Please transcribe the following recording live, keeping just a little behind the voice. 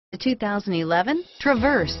The 2011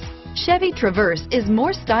 Traverse. Chevy Traverse is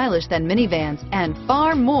more stylish than minivans and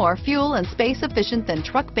far more fuel and space efficient than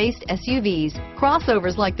truck-based SUVs.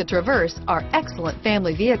 Crossovers like the Traverse are excellent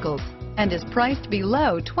family vehicles and is priced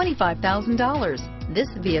below $25,000. This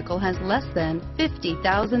vehicle has less than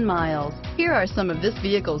 50,000 miles. Here are some of this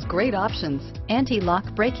vehicle's great options: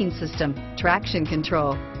 anti-lock braking system, traction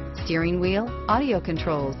control, steering wheel audio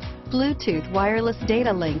controls, Bluetooth wireless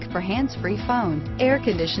data link for hands-free phone, air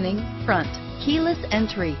conditioning, front, keyless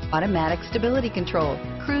entry, automatic stability control,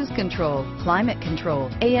 cruise control, climate control,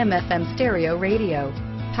 AM/FM stereo radio,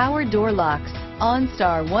 power door locks,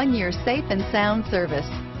 OnStar 1-year safe and sound service,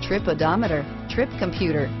 trip odometer, trip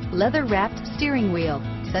computer, leather-wrapped steering wheel,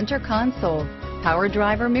 center console, power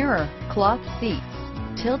driver mirror, cloth seats,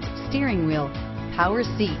 tilt steering wheel, power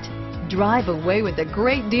seat. Drive away with a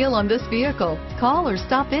great deal on this vehicle. Call or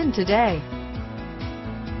stop in today.